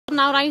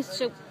now, right?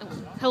 So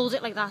hold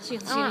it like that so you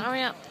can see me.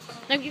 Hurry up.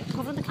 No, you're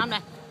covering the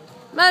camera.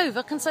 Move,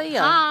 I can see you.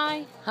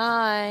 Hi.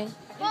 Hi.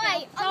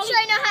 Right, I'm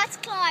showing her how to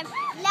climb.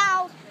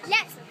 Now,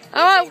 let's...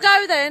 Alright,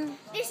 go then.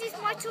 This is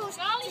my tools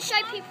to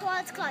show people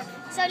how to climb.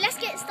 So let's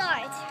get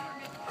started.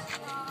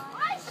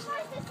 I'm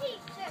supposed to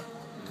teach you.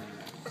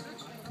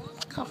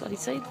 Can't bloody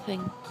see the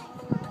thing.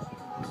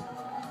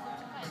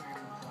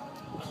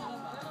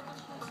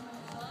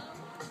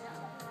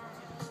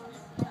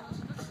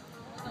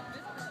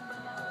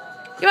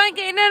 You ain't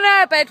getting in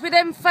her bed with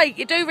them feet,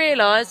 you do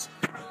realise?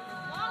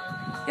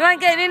 You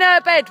ain't getting in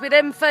her bed with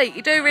them feet,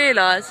 you do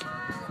realise?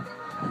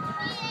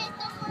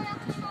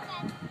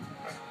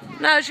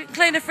 No, she can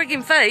clean her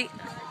frigging feet.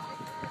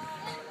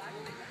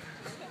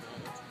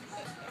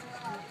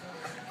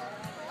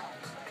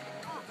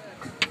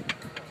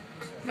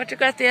 Muchas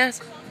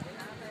gracias.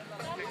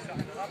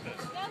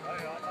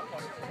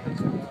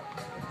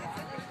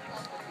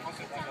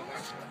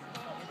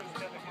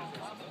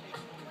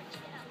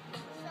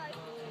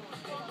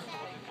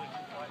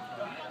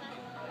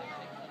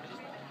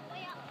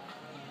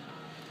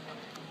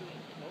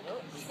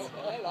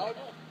 Hello.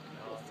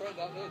 Your friend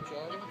up there,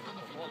 Charlie.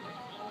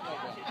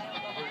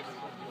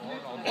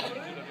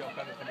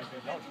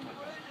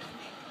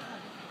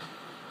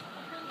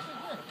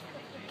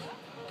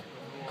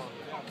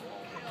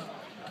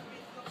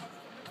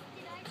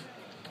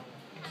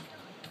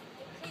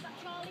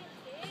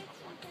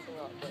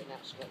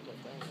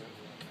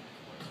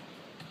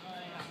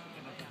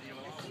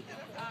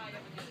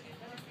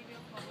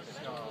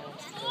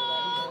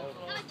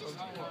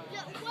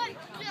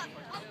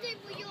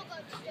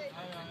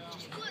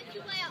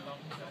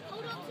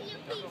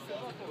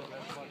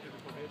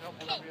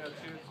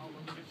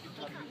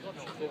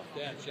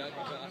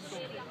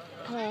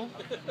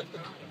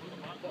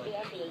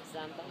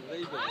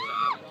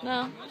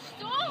 No.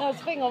 There's a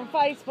thing on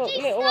Facebook,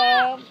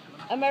 little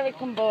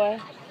American boy,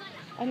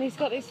 and he's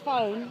got his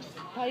phone,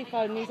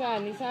 payphone in his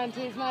hand. He's saying to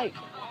his mate,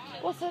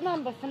 "What's the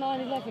number for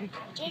 9/11?"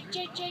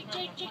 Chicken.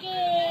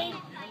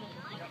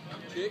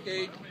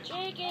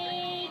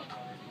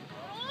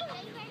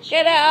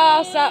 Get that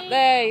ass up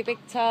there, you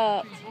big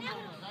tart.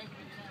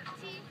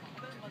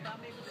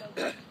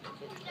 We're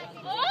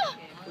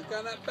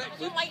going that backwards.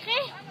 Don't like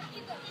it.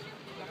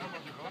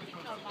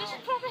 This is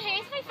proper hair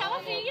to my fella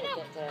here, you know.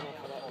 Get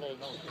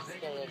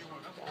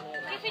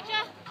a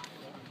picture.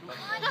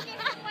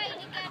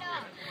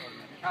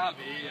 Can't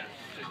be here,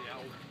 silly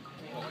old.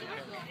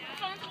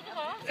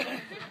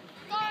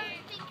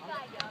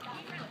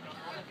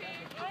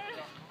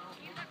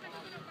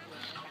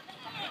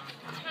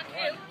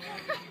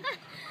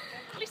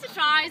 At least I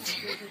tried.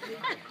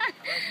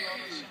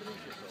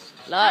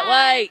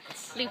 Lightweight.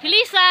 Loopy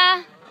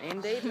Lisa.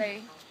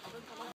 Indeedly.